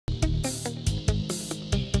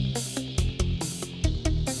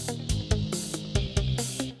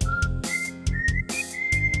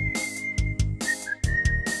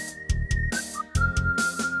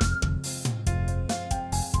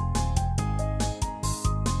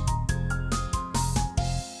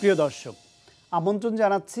প্রিয় দর্শক, আমন্ত্রণ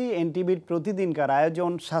জানাচ্ছি এনটিভির প্রতিদিনকার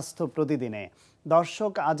আয়োজন স্বাস্থ্য প্রতিদিনে।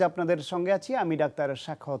 দর্শক, আজ আপনাদের সঙ্গে আছি আমি ডাক্তার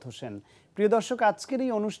সাখাওয়াত হোসেন। প্রিয় দর্শক, আজকের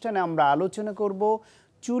এই অনুষ্ঠানে আমরা আলোচনা করব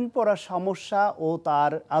চুল পড়ার সমস্যা ও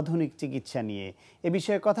তার আধুনিক চিকিৎসা নিয়ে। এ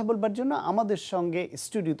বিষয়ে কথা বলবার জন্য আমাদের সঙ্গে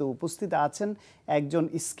স্টুডিওতে উপস্থিত আছেন একজন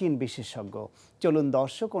স্কিন বিশেষজ্ঞ। চলুন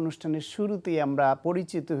দর্শক, অনুষ্ঠানের শুরুতেই আমরা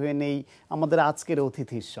পরিচিত হয়ে নেই আমাদের আজকের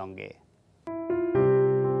অতিথির সঙ্গে।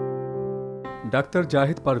 ডাক্তার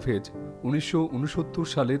জাহেদ পারভেজ 1969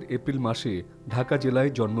 সালের এপ্রিল মাসে ঢাকা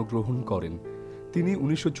জেলায় জন্মগ্রহণ করেন। তিনি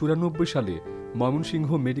 1994 সালে ময়মনসিংহ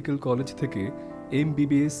মেডিকেল কলেজ থেকে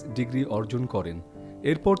MBBS ডিগ্রি অর্জন করেন।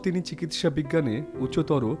 এরপর তিনি চিকিৎসা বিজ্ঞানে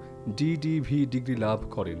উচ্চতর DDV ডিগ্রি লাভ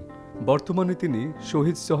করেন। বর্তমানে তিনি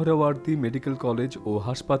শহীদ সোহরাওয়ার্দী মেডিকেল কলেজ ও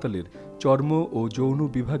হাসপাতালের চর্ম ও যৌন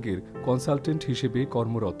বিভাগের কনসালটেন্ট হিসেবে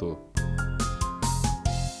কর্মরত।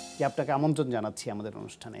 আপনাকে আমন্ত্রণ জানাচ্ছি আমাদের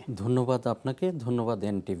অনুষ্ঠানে। ধন্যবাদ আপনাকে, ধন্যবাদ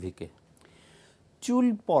এনটিভিকে। চুল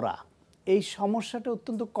পড়া এই সমস্যাটা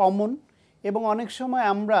অত্যন্ত কমন এবং অনেক সময়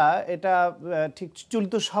আমরা এটা ঠিক চুল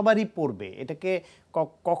তো সবারই পড়বে, এটাকে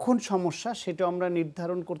কখন সমস্যা সেটা আমরা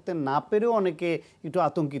নির্ধারণ করতে না পেরেও অনেকে একটু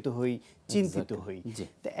আতঙ্কিত হই, চিন্তিত হই।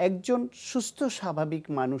 তো একজন সুস্থ স্বাভাবিক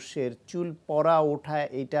মানুষের চুল পড়া ওঠা,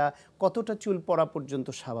 এটা কতটা চুল পড়া পর্যন্ত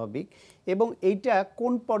স্বাভাবিক এবং এইটা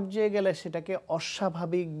কোন পর্যায়ে গেলে সেটাকে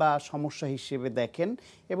অস্বাভাবিক বা সমস্যা হিসেবে দেখেন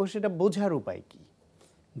এবং সেটা বোঝার উপায় কি?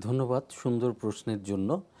 ধন্যবাদ সুন্দর প্রশ্নের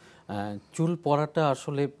জন্য। চুল পড়াটা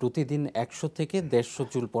আসলে প্রতিদিন 100 থেকে 150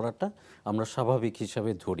 চুল পড়াটা আমরা স্বাভাবিক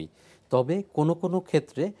হিসাবে ধরি। তবে কোনো কোনো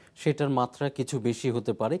ক্ষেত্রে সেটার মাত্রা কিছু বেশি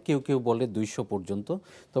হতে পারে, কেউ কেউ বলে 200 পর্যন্ত।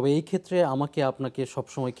 তবে এই ক্ষেত্রে আমাকে আপনাকে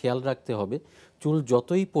সবসময় খেয়াল রাখতে হবে চুল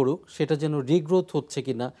যতই পড়ুক সেটা যেন রিগ্রোথ হচ্ছে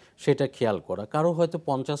কিনা সেটা খেয়াল করা। কারো হয়তো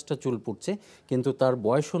 50টা চুল পড়ছে কিন্তু তার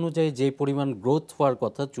বয়স অনুযায়ী যে পরিমাণ গ্রোথ হওয়ার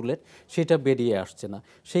কথা চুলের সেটা বেরিয়ে আসছে না,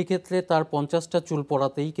 সেই ক্ষেত্রে তার 50টা চুল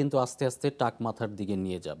পড়াতেই কিন্তু আস্তে আস্তে টাক মাথার দিকে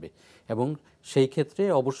নিয়ে যাবে। এবং সেই ক্ষেত্রে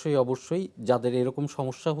অবশ্যই যাদের এরকম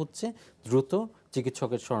সমস্যা হচ্ছে দ্রুত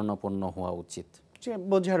চিকিৎসকের শরণাপন্ন হওয়া উচিত।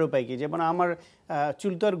 বোঝার উপায় কি? যেমন আমার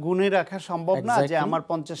চুল তো আর গুনে রাখা সম্ভব না যে আমার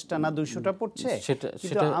 50টা না 200টা পড়ছে,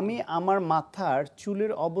 কিন্তু আমি আমার মাথার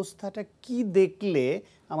চুলের অবস্থাটা কি দেখলে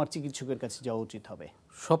আমার চিকিৎসকের কাছে যাওয়া উচিত হবে?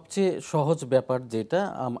 সবচেয়ে সহজ ব্যাপার যেটা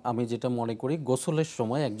আমি যেটা মনে করি, গোসলের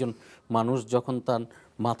সময় একজন মানুষ যখন তার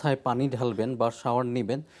মাথায় পানি ঢালবেন বা শাওয়ার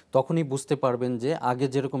নেবেন তখনই বুঝতে পারবেন যে আগে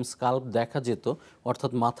যেরকম স্কাল্প দেখা যেত,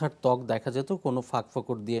 অর্থাৎ মাথার ত্বক দেখা যেত, কোনো ফাঁক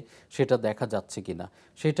ফোকর দিয়ে সেটা দেখা যাচ্ছে কিনা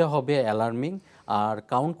সেটা হবে অ্যালার্মিং। আর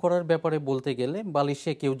কাউন্ট করার ব্যাপারে বলতে গেলে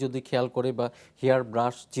বালিশে কেউ যদি খেয়াল করে বা হেয়ার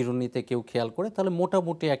ব্রাশ চিরুনিতে কেউ খেয়াল করে তাহলে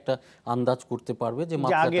মোটামুটি একটা আন্দাজ করতে পারবে যে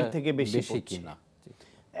মাথাটা থেকে বেশি কিনা।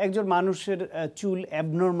 একজন মানুষের চুল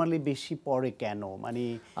অ্যাবনরমালি বেশি পড়ে কেন? মানে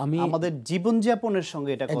আমাদের জীবনযাপনের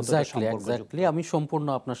সঙ্গে এটা কতটা সম্পর্কযুক্ত? আমি সম্পূর্ণ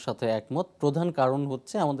আপনার সাথে একমত। প্রধান কারণ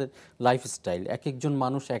হচ্ছে আমাদের লাইফস্টাইল। এক একজন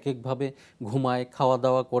মানুষ এক একভাবে ঘুমায়, খাওয়া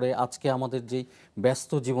দাওয়া করে। আজকে আমাদের যেই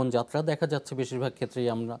ব্যস্ত জীবনযাত্রা দেখা যাচ্ছে বেশিরভাগ ক্ষেত্রেই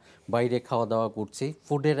আমরা বাইরে খাওয়া দাওয়া করছি।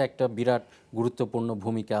 ফুডের একটা বিরাট গুরুত্বপূর্ণ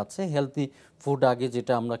ভূমিকা আছে। হেলদি ফুড আগে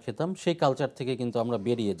যেটা আমরা খেতাম সেই কালচার থেকে কিন্তু আমরা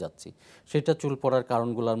বেরিয়ে যাচ্ছি, সেটা চুল পড়ার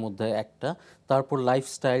কারণগুলোর মধ্যে একটা। তারপর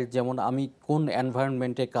লাইফস্টাইল, যেমন আমি কোন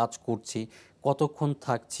এনভায়রনমেন্টে কাজ করছি, কতক্ষণ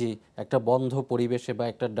থাকছি, একটা বন্ধ পরিবেশে বা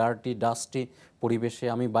একটা ডাস্টি পরিবেশে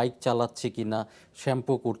আমি বাইক চালাচ্ছি কিনা,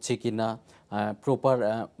 শ্যাম্পু করছি কিনা, প্রপার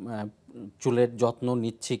চুলের যত্ন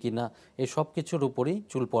নিচ্ছি কিনা, এই সব কিছুর উপরেই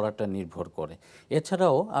চুল পড়াটা নির্ভর করে।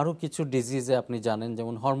 এছাড়াও আরও কিছু ডিজিজে আপনি জানেন,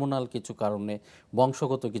 যেমন হরমোনাল কিছু কারণে,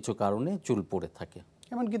 বংশগত কিছু কারণে চুল পড়ে থাকে।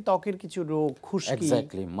 এমনকি ত্বকের কিছু রোগ, খুশকি,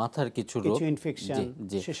 এক্স্যাক্টলি মাথার কিছু রোগ, ইনফেকশন,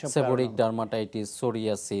 সেবোরিক ডার্মাটাইটিস,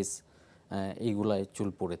 সোরিয়াসিস, এইগুলায় চুল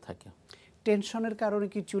পড়ে থাকে। টেনশনের কারণে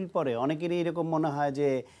কি চুল পড়ে? অনেকেরই এরকম মনে হয় যে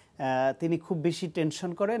তিনি খুব বেশি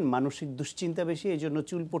টেনশন করেন, মানসিক দুশ্চিন্তা বেশি, এই জন্য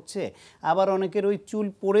চুল পড়ছে। আবার অনেকের ওই চুল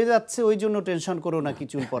পড়ে যাচ্ছে ওই জন্য টেনশন করেও নাকি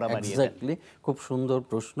চুল পড়া বাড়িয়ে দেন। এক্স্যাক্টলি, খুব সুন্দর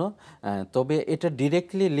প্রশ্ন। তবে এটা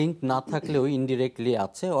ডিরেক্টলি লিঙ্ক না থাকলেও ইনডিরেক্টলি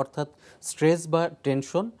আছে, অর্থাৎ স্ট্রেস বা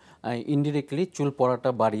টেনশন ইনডিরেক্টলি চুল পড়াটা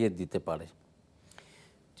বাড়িয়ে দিতে পারে।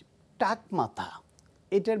 টাক মাথা,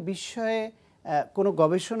 এটার বিষয়ে কোনো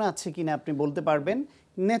গবেষণা আছে কিনা আপনি বলতে পারবেন?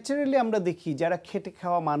 ন্যাচারালি আমরা দেখি যারা খেটে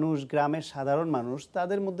খাওয়া মানুষ, গ্রামের সাধারণ মানুষ,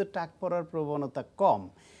 তাদের মধ্যে টাক পড়ার প্রবণতা কম।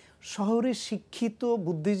 শহরে শিক্ষিত,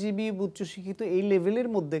 বুদ্ধিজীবী, উচ্চশিক্ষিত এই লেভেলের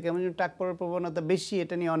মধ্যে কেমন টাক পড়ার প্রবণতা বেশি,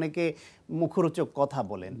 এটা নিয়ে অনেকে মুখরোচক কথা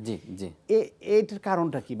বলেন। জি জি, এটার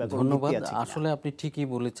কারণটা কি? ধন্যবাদ। আসলে আপনি ঠিকই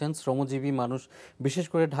বলেছেন, শ্রমজীবী মানুষ, বিশেষ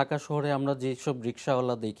করে ঢাকা শহরে আমরা যেসব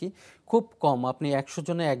রিক্সাওয়ালা দেখি খুব কম, আপনি 100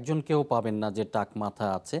 জনে একজন কেউ পাবেন না যে টাক মাথা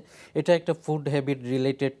আছে। এটা একটা ফুড হ্যাবিট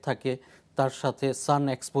রিলেটেড থাকে, তার সাথে সান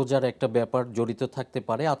এক্সপোজার একটা ব্যাপার জড়িত থাকতে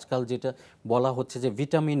পারে। আজকাল যেটা বলা হচ্ছে যে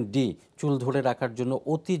ভিটামিন ডি চুল ধরে রাখার জন্য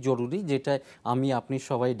অতি জরুরি, যেটা আমি আপনি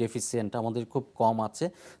সবাই ডেফিসিয়েন্ট, আমাদের খুব কম আছে।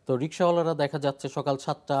 তো রিক্সাওয়ালারা দেখা যাচ্ছে সকাল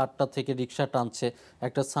 7টা 8টা থেকে রিক্সা টানছে,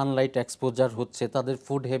 একটা সানলাইট এক্সপোজার হচ্ছে, তাদের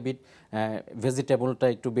ফুড হ্যাবিট ভেজিটেবলটা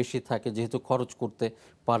একটু বেশি থাকে যেহেতু খরচ করতে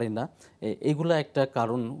পারে না, এগুলো একটা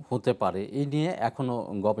কারণ হতে পারে। এই নিয়ে এখনও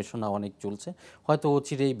গবেষণা অনেক চলছে, হয়তো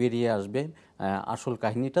অচিরেই বেরিয়ে আসবে আসল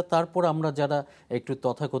কাহিনীটা। তারপর আমরা যারা একটু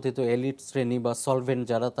তথাকথিত এলিট শ্রেণী বা সলভেন্ট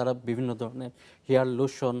যারা, তারা বিভিন্ন ধরনের হেয়ার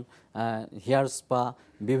লোশন, হেয়ার স্পা,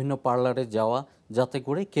 বিভিন্ন পার্লারে যাওয়া, যাতে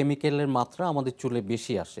করে কেমিক্যালের মাত্রা আমাদের চুলে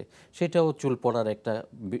বেশি আসে, সেটাও চুল পড়ার একটা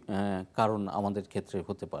কারণ আমাদের ক্ষেত্রে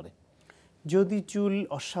হতে পারে। যদি চুল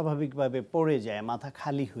অস্বাভাবিকভাবে পড়ে যায়, মাথা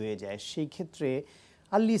খালি হয়ে যায়, সেই ক্ষেত্রে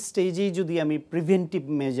আর্লি স্টেজেই যদি আমি প্রিভেন্টিভ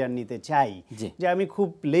মেজার নিতে চাই, যে আমি খুব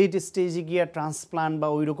লেট স্টেজে গিয়ে ট্রান্সপ্লান্ট বা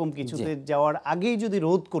ওই রকম কিছুতে যাওয়ার আগেই যদি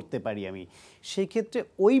রোধ করতে পারি আমি, সেই ক্ষেত্রে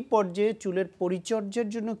ওই পর্যায়ে চুলের পরিচর্যার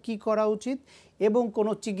জন্য কি করা উচিত এবং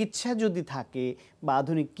কোনো চিকিৎসা যদি থাকে বা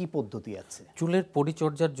আধুনিক কি পদ্ধতি আছে? চুলের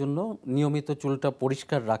পরিচর্যার জন্য নিয়মিত চুলটা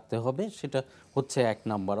পরিষ্কার রাখতে হবে, সেটা হচ্ছে 1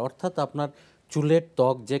 নাম্বার। অর্থাৎ আপনার চুলের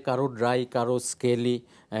ত্বক যে কারো ড্রাই, কারো স্কেলি,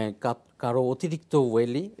 কারো অতিরিক্ত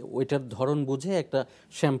ওয়েলি, ওইটার ধরন বুঝে একটা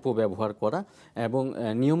শ্যাম্পু ব্যবহার করা। এবং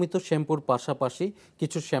নিয়মিত শ্যাম্পুর পাশাপাশি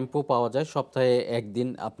কিছু শ্যাম্পু পাওয়া যায় সপ্তাহে 1 দিন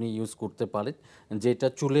আপনি ইউজ করতে পারেন, যেটা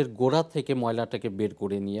চুলের গোড়া থেকে ময়লাটাকে বের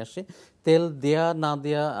করে নিয়ে আসে। তেল দেয়া না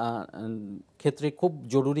দেয়া ক্ষেত্রে খুব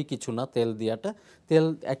জরুরি কিছু না তেল দেওয়াটা। তেল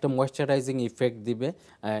একটা ময়েশ্চারাইজিং ইফেক্ট দিবে,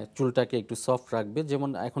 চুলটাকে একটু সফট রাখবে। যেমন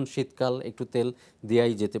এখন শীতকাল, একটু তেল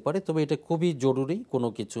দেওয়াই যেতে পারে, তবে এটা খুবই জরুরি কোনো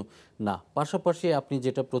কিছু না। পাশাপাশি আপনি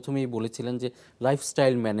যেটা প্রথমেই বলেছিলেন যে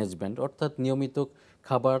লাইফস্টাইল ম্যানেজমেন্ট, অর্থাৎ নিয়মিত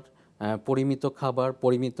খাবার, পরিমিত খাবার,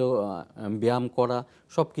 পরিমিত ব্যায়াম করা,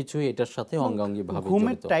 সব কিছুই এটার সাথে অঙ্গাঙ্গিভাবে জড়িত।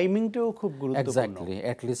 ঘুমের টাইমিংটাও খুব গুরুত্বপূর্ণ। এক্স্যাক্টলি,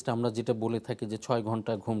 অ্যাটলিস্ট আমরা যেটা বলে থাকি যে 6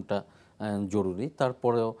 ঘন্টা ঘুমটা জরুরি।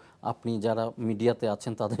 তারপরেও আপনি যারা মিডিয়াতে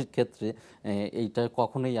আছেন তাদের ক্ষেত্রে এইটা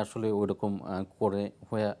কখনোই আসলে ওইরকম করে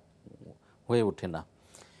হয়ে ওঠে না।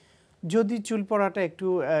 যদি চুল পড়াটা একটু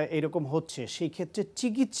এরকম হচ্ছে, সেই ক্ষেত্রে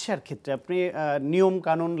চিকিৎসার ক্ষেত্রে আপনি নিয়ম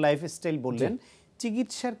কানুন লাইফস্টাইল বললেন,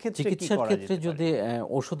 চিকিৎসার ক্ষেত্রে যদি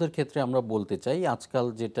ওষুধের ক্ষেত্রে আমরা বলতে চাই, আজকাল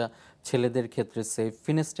যেটা ছেলেদের ক্ষেত্রে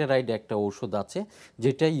ফিনেস্টেরাইড একটা ওষুধ আছে,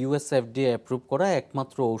 যেটা ইউএসএফডিএ অ্যাপ্রুভ করা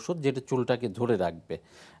একমাত্র ওষুধ যেটা চুলটাকে ধরে রাখবে,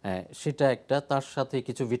 সেটা একটা। তার সাথে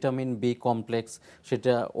কিছু ভিটামিন বি কমপ্লেক্স,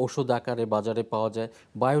 সেটা ওষুধ আকারে বাজারে পাওয়া যায়।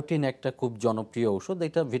 বায়োটিন একটা খুব জনপ্রিয় ওষুধ,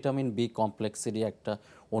 এটা ভিটামিন বি কমপ্লেক্সেরই একটা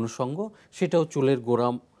অনুষঙ্গ, সেটাও চুলের গোড়া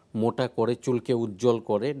মোটা করে, চুলকে উজ্জ্বল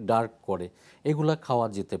করে, ডার্ক করে, এগুলা খাওয়া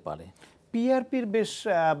যেতে পারে। পিআরপির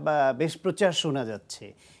বেশ প্রচার শোনা যাচ্ছে,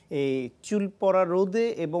 এই চুল পড়া রোধে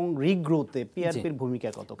এবং রিগ্রোথে পিআরপির ভূমিকা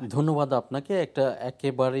কত? ধন্যবাদ আপনাকে, একটা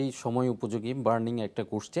একেবারেই সময় উপযোগী বার্নিং একটা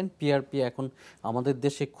কোশ্চেন। পিআরপি এখন আমাদের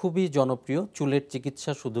দেশে খুবই জনপ্রিয়, চুলের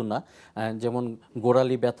চিকিৎসা শুধু না, যেমন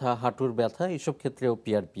গোড়ালি ব্যথা, হাঁটুর ব্যথা, এসব ক্ষেত্রেও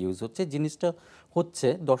পিআরপি ইউজ হচ্ছে। জিনিসটা হচ্ছে,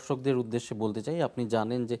 দর্শকদের উদ্দেশ্যে বলতে চাই, আপনি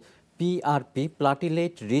জানেন যে পিআরপি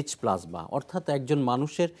প্লাটিলেট রিচ প্লাজমা, অর্থাৎ একজন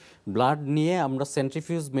মানুষের ব্লাড নিয়ে আমরা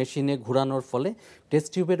সেন্ট্রিফিউজ মেশিনে ঘোরানোর ফলে টেস্ট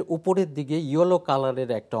টিউবের উপরের দিকে ইয়েলো কালারের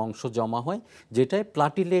একটা অংশ জমা হয়, যেটায়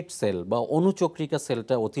প্লাটিলেট সেল বা অনুচক্রিকা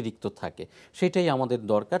সেলটা অতিরিক্ত থাকে, সেটাই আমাদের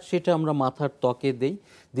দরকার। সেটা আমরা মাথার ত্বকে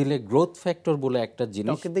দিলে গ্রোথ ফ্যাক্টর বলে একটা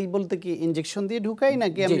জিনিস। ত্বকে দেই বলতে কি ইনজেকশন দিয়ে ঢুকাই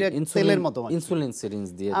নাকি আমরা তেলের মতো? ইনসুলিন সিরিঞ্জ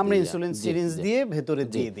দিয়ে, আমরা ইনসুলিন সিরিঞ্জ দিয়ে ভেতরে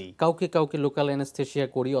দিয়ে দেই। কাউকে লোকাল অ্যানেস্থেসিয়া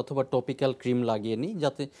করি অথবা টপিক্যাল ক্রিম লাগিয়ে নিই,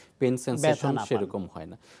 যাতে পেন সেন্সেশন সেরকম হয়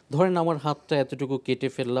না। ধরেন আমার হাতটা এতটুকু কেটে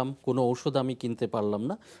ফেললাম, কোনো ওষুধ আমি কিনতে পারলাম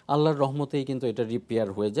না, আল্লাহর রহমতেই কিন্তু এটা রিপেয়ার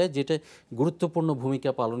হয়ে যায়, যেটা গুরুত্বপূর্ণ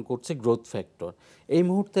ভূমিকা পালন করছে গ্রোথ ফ্যাক্টর। এই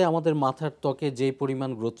মুহূর্তে আমাদের মাথার ত্বকে যেই পরিমাণ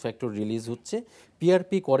গ্রোথ ফ্যাক্টর রিলিজ হচ্ছে,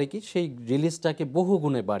 পিআরপি করে কি সেই রিলিজটাকে বহু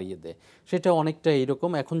গুণে বাড়িয়ে দেয়। সেটা অনেকটা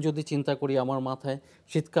এইরকম, এখন যদি চিন্তা করি আমার মাথায়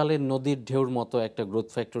শীতকালের নদীর ঢেউর মতো একটা গ্রোথ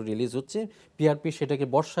ফ্যাক্টর রিলিজ হচ্ছে, পিআরপি সেটাকে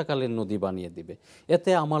বর্ষাকালের নদী বানিয়ে দিবে। এতে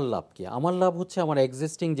আমার লাভ কি? আমার লাভ হচ্ছে আমার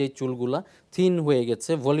এক্সিস্টিং যেই চুলগুলা থিন হয়ে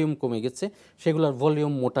গেছে, ভলিউম কমে গেছে, সেগুলোর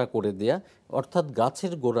ভলিউম মোটা করে দেয়া। অর্থাৎ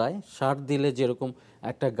গাছের গোড়ায় সার দিলে যেরকম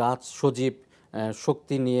একটা গাছ সজীব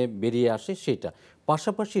শক্তি নিয়ে বেরিয়ে আসে, সেটা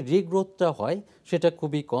পাশাপাশি রিগ্রোথটা হয় সেটা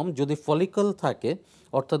খুবই কম। যদি ফলিকল থাকে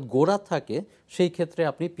অর্থাৎ গোড়া থাকে, সেই ক্ষেত্রে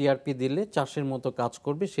আপনি পিআরপি দিলে চাষের মতো কাজ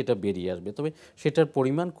করবে, সেটা বেরিয়ে আসবে, তবে সেটার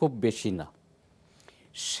পরিমাণ খুব বেশি না।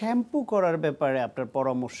 শ্যাম্পু করার ব্যাপারে আপনার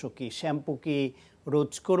পরামর্শ কি? শ্যাম্পু কি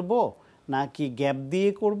রোজ করব নাকি গ্যাপ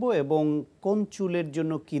দিয়ে করব, এবং কোন চুলের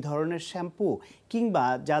জন্য কি ধরনের শ্যাম্পু, কিংবা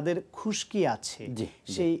যাদের খুশকি আছে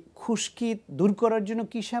সেই খুশকি দূর করার জন্য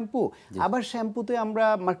কি শ্যাম্পু? আবার শ্যাম্পুতে আমরা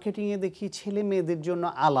মার্কেটিংয়ে দেখি ছেলে মেয়েদের জন্য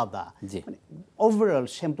আলাদা। ওভারঅল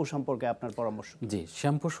শ্যাম্পু সম্পর্কে আপনার পরামর্শ?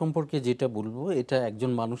 শ্যাম্পু সম্পর্কে যেটা বলবো, এটা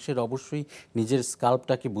একজন মানুষের অবশ্যই নিজের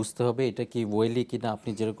স্কাল্পটাকে বুঝতে হবে, এটা কি ওয়েলি কিনা, আপনি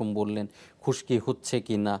যেরকম বললেন খুশকি হচ্ছে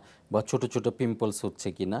কিনা, বা ছোট ছোট পিম্পলস হচ্ছে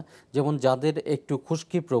কিনা। যেমন যাদের একটু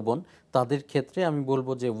খুশকি প্রবণ তাদের ক্ষেত্রে আমি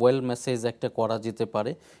বলবো যে ওয়েল ম্যাসেজ একটা করা যেতে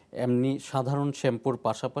পারে। এমনি সাধারণ শ্যাম্পুর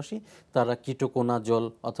পাশাপাশি তারা কিটোকোনা জল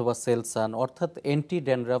অথবা সেলসান অর্থাৎ অ্যান্টি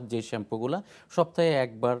ড্যান্ড্রাফ যে শ্যাম্পুগুলো সপ্তাহে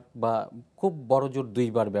একবার বা খুব বড় জোর 2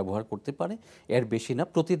 বার ব্যবহার করতে পারে, এর বেশি না।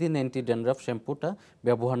 প্রতিদিন অ্যান্টি ড্যান্ড্রাফ শ্যাম্পুটা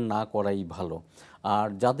ব্যবহার না করাই ভালো। আর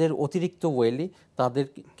যাদের অতিরিক্ত ওয়েলি তাদের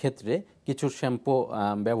ক্ষেত্রে কিছু শ্যাম্পু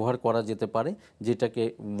ব্যবহার করা যেতে পারে যেটাকে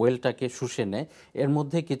ওয়েলটাকে শুষে নেয়। এর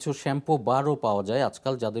মধ্যে কিছু শ্যাম্পু বারও পাওয়া যায়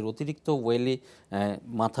আজকাল। যাদের অতিরিক্ত ওয়েলি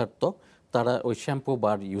মাথার ত্বক তারা ওই শ্যাম্পু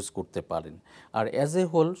বার ইউজ করতে পারেন। আর অ্যাজ এ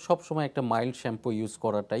হোল সবসময় একটা মাইল্ড শ্যাম্পু ইউজ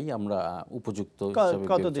করাটাই আমরা উপযুক্ত হিসেবে।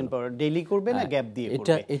 কতদিন পর ডেইলি করবে না গ্যাপ দিয়ে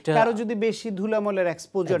করবে? কারো যদি বেশি ধুলামলের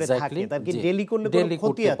এক্সপোজারে থাকে তার কি ডেইলি করলে কোনো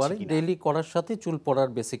ক্ষতি আছে কিনা? ডেইলি করার সাথে চুল পড়ার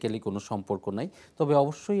বেসিক্যালি কোনো সম্পর্ক নাই, তবে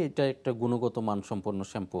অবশ্যই এটা একটা গুণগত মানসম্পন্ন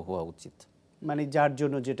শ্যাম্পু হওয়া উচিত, মানে যার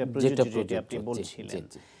জন্য যেটা প্রযোজ্য আপনি বলছিলেন।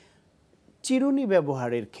 চিরুনি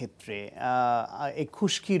ব্যবহারের ক্ষেত্রে এই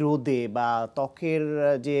খুশকি রোধে বা ত্বকের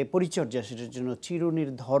যে পরিচর্যা সেটার জন্য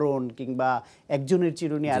চিরুনির ধরন কিংবা একজনের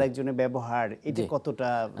চিরুনি আরেকজনের ব্যবহার এটা কতটা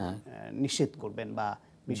নিষেধ করবেন বা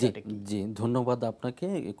জি ধন্যবাদ আপনাকে,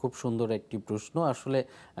 খুব সুন্দর একটি প্রশ্ন। আসলে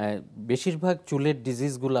বেশিরভাগ চুলের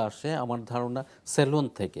ডিজিজগুলো আসে আমার ধারণা সেলুন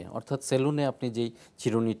থেকে, অর্থাৎ সেলুনে আপনি যেই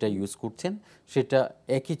চিরুনিটা ইউজ করছেন সেটা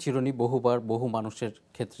একই চিরুনি বহুবার বহু মানুষের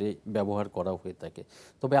ক্ষেত্রে ব্যবহার করা হয়ে থাকে।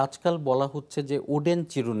 তবে আজকাল বলা হচ্ছে যে উডেন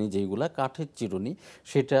চিরুনি যেইগুলা কাঠের চিরুনি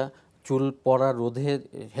সেটা চুল পড়া রোধে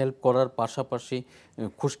হেল্প করার পাশাপাশি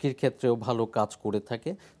খুশকির ক্ষেত্রেও ভালো কাজ করে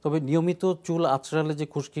থাকে। তবে নিয়মিত চুল আঁচড়ালে যে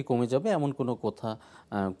খুশকি কমে যাবে এমন কোনো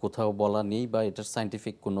কোথাও বলা নেই বা এটার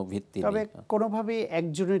সায়েন্টিফিক কোনো ভিত্তি নেই। তবে কোনোভাবেই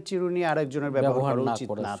একজনের চিরুনি আরেকজনের ব্যবহার করা উচিত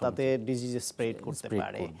না, তাতে ডিজিজ স্প্রেড করতে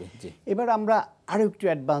পারে। এবার আমরা আরো একটু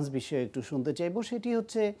অ্যাডভান্স বিষয় একটু শুনতে চাইবো, সেটি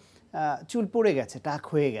হচ্ছে চুল পড়ে গেছে, টাক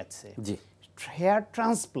হয়ে গেছে, হেয়ার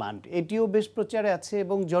ট্রান্সপ্লান্ট এটিও বেশ প্রচারে আছে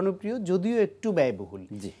এবং জনপ্রিয়, যদিও একটু ব্যয়বহুল।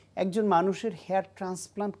 একজন মানুষের হেয়ার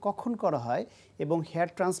ট্রান্সপ্লান্ট কখন করা হয় এবং হেয়ার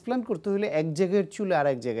ট্রান্সপ্লান্ট করতে হলে এক জায়গার চুল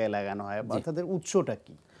আরেক জায়গায় লাগানো হয়, অর্থাৎ উৎসটা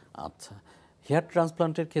কি? আচ্ছা, হেয়ার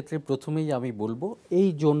ট্রান্সপ্লান্টের ক্ষেত্রে প্রথমেই আমি বলবো এই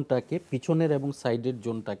জোনটাকে, পিছনের এবং সাইডের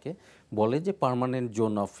জোনটাকে বলে যে পার্মানেন্ট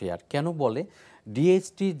জোন অফ হেয়ার। কেন বলে?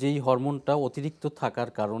 ডিএসটি যেই হরমোনটা অতিরিক্ত থাকার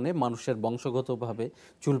কারণে মানুষের বংশগতভাবে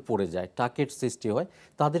চুল পড়ে যায়, টাকের সৃষ্টি হয়,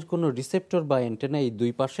 তাদের কোনো রিসেপ্টর বা অ্যান্টেনা এই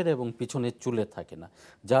দুই পাশের এবং পিছনের চুলে থাকে না,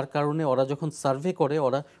 যার কারণে ওরা যখন সার্ভে করে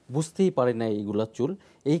ওরা বুঝতেই পারে না এইগুলা চুল।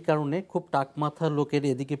 এই কারণে খুব টাক মাথা লোকের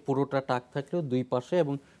এদিকে পুরোটা টাক থাকলেও দুই পাশে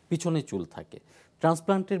এবং পিছনে চুল থাকে।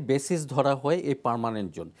 ট্রান্সপ্লান্টের বেসিস ধরা হয় এই পার্মানেন্ট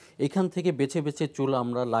জোন। এখান থেকে বেছে বেছে চুল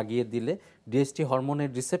আমরা লাগিয়ে দিলে ডিএসটি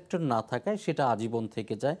হরমোনের রিসেপ্টর না থাকায় সেটা আজীবন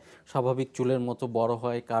থেকে যায়, স্বাভাবিক চুলের মতো বড়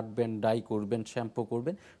হয়, কাটবেন, ডাই করবেন, শ্যাম্পু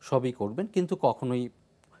করবেন, সবই করবেন, কিন্তু কখনোই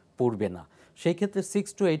পড়বে না। সেই ক্ষেত্রে 6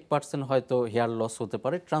 to 8% হয়তো হেয়ার লস হতে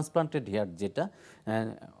পারে। ট্রান্সপ্লান্টেড হেয়ার যেটা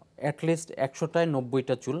অ্যাটলিস্ট 100টায়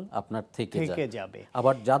 90টা চুল আপনার থেকে যাবে।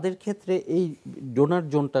 আবার যাদের ক্ষেত্রে এই ডোনার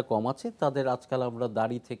জোনটা কম আছে তাদের আজকাল আমরা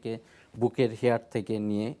দাড়ি থেকে, বুকের হেয়ার থেকে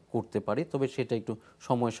নিয়ে করতে পারি, তবে সেটা একটু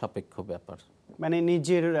সময় সাপেক্ষ ব্যাপার। মানে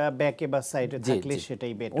নিজের ব্যাকে বা সাইডে থাকলে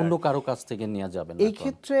সেটাই বেটার, অন্য কারো কাছ থেকে নেওয়া যাবে না। এই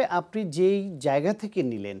ক্ষেত্রে আপনি যেই জায়গা থেকে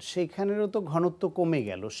নিলেন সেখানেরও তো ঘনত্ব কমে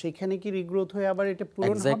গেল, সেখানে কি রিগ্রোথ হয়ে আবার এটা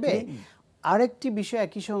পূরণ হবে? আরেকটি বিষয়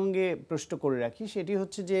একই সঙ্গে প্রশ্ন করে রাখি, সেটি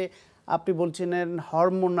হচ্ছে যে আপনি বলছিলেন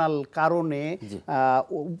হরমোনাল কারণে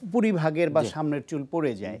উপরিভাগের বা সামনের চুল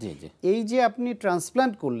পড়ে যায়। এই যে আপনি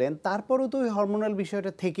ট্রান্সপ্লান্ট করলেন তারপরও তো ওই হরমোনাল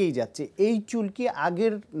বিষয়টা থেকেই যাচ্ছে। এই চুল কি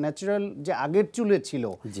আগের ন্যাচারাল যে আগের চুলে ছিল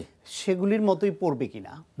সেগুলির মতোই পড়বে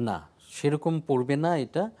কিনা? না, সেরকম পড়বে না।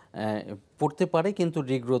 এটা পড়তে পারে কিন্তু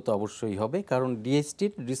রিগ্রোথ অবশ্যই হবে, কারণ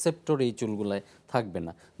ডিএসটির রিসেপ্টর এই চুলগুলায় থাকবে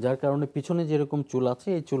না, যার কারণে পিছনে যেরকম চুল আছে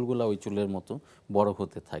এই চুলগুলা ওই চুলের মতো বড়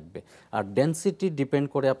হতে থাকবে। আর ডেন্সিটি ডিপেন্ড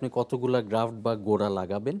করে আপনি কতগুলা গ্রাফট বা গোড়া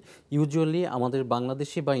লাগাবেন। ইউজুয়ালি আমাদের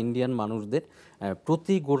বাংলাদেশি বা ইন্ডিয়ান মানুষদের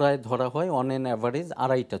প্রতি গোড়ায় ধরা হয় অন অ্যান অ্যাভারেজ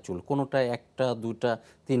 2.5টা চুল, কোনোটায় 1টা 2টা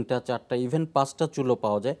 3টা 4টা ইভেন 5টা চুলও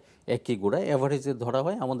পাওয়া যায় একই গোড়ায়। অ্যাভারেজে ধরা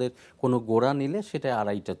হয় আমাদের কোনো গোড়া নিলে সেটা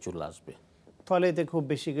 2.5টা চুল আসবে, ফলে এতে খুব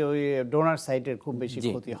বেশি ওই ডোনার সাইটের খুব বেশি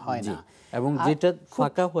ক্ষতি হয় না, এবং যেটা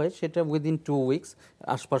ফাঁকা হয় সেটা উইদিন 2 উইকস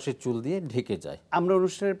আশপাশের চুল দিয়ে ঢেকে যায়। আমরা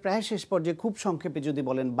অনুষ্ঠানের প্রায় শেষ পর্যায়ে খুব সংক্ষেপে যদি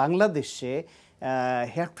বলেন বাংলাদেশে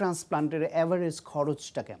হেয়ার ট্রান্সপ্লান্টের অ্যাভারেজ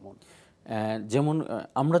খরচটা কেমন? যেমন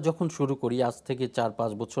আমরা যখন শুরু করি আজ থেকে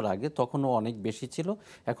 4-5 বছর আগে, তখনও অনেক বেশি ছিল।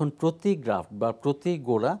 এখন প্রতি গ্রাফট বা প্রতি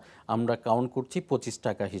গোড়া আমরা কাউন্ট করছি 25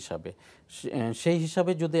 টাকা হিসাবে। সেই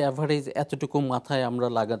হিসাবে যদি অ্যাভারেজ এতটুকু মাথায় আমরা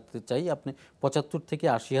লাগাতে চাই, আপনি 75 থেকে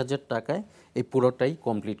 80 হাজার টাকায় এই পুরোটাই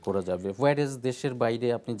কমপ্লিট করা যাবে। ওয়ারেজ দেশের বাইরে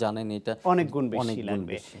আপনি জানেন এটা অনেক গুণ বেশি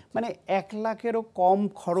লাগবে। মানে 1 লাখেরও কম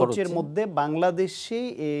খরচের মধ্যে বাংলাদেশে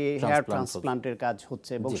হেয়ার ট্রান্সপ্লান্টের কাজ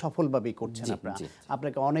হচ্ছে এবং সফলভাবেই করছেন আপনারা।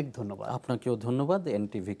 আপনাকে অনেক ধন্যবাদ। আপনাকেও ধন্যবাদ,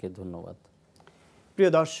 এনটিভিকে ধন্যবাদ।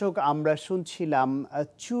 প্রিয় দর্শক, আমরা শুনছিলাম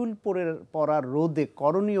চুল পড়ার রোধে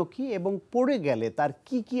করণীয় কি এবং পড়ে গেলে তার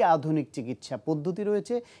কি কি আধুনিক চিকিৎসা পদ্ধতি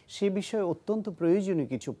রয়েছে সে বিষয়ে অত্যন্ত প্রয়োজনীয়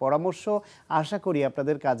কিছু পরামর্শ। আশা করি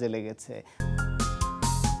আপনাদের কাজে লেগেছে।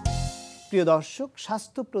 প্রিয় দর্শক,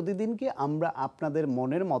 স্বাস্থ্য প্রতিদিনকে আমরা আপনাদের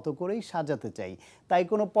মনের মতো করেই সাজাতে চাই। তাই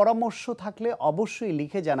কোনো পরামর্শ থাকলে অবশ্যই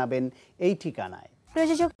লিখে জানাবেন এই ঠিকানায়।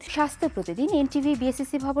 প্রযোজক স্বাস্থ্য প্রতিদিন, এনটিভি,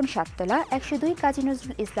 বিএসসি ভবন, 7 তলা, 102 কাজী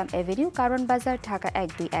নজরুল ইসলাম এভিনিউ, কারওয়ান বাজার, ঢাকা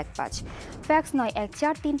 1215। ফ্যাক্স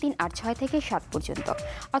 914338 থেকে 7 পর্যন্ত,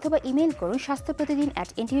 অথবা ইমেইল করুন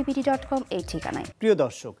স্বাস্থ্যপ্রতিদিন@ntvbd.com এই ঠিকানায়। প্রিয়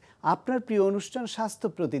দর্শক, আপনার প্রিয় অনুষ্ঠান স্বাস্থ্য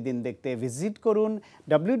প্রতিদিন দেখতে ভিজিট করুন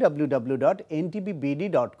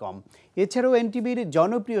www.ntvbd.com। এছাড়াও এনটিভির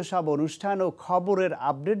জনপ্রিয় সব অনুষ্ঠান ও খবরের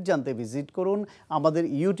আপডেট জানতে ভিজিট করুন আমাদের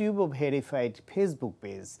ইউটিউব ও ভেরিফাইড ফেসবুক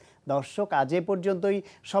পেজ। দর্শক, আজ এ পর্যন্তই।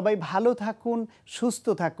 সবাই ভালো থাকুন, সুস্থ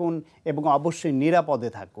থাকুন এবং অবশ্যই নিরাপদে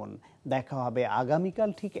থাকুন। দেখা হবে আগামীকাল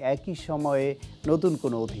ঠিক একই সময়ে নতুন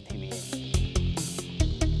কোনো অতিথি নিয়ে।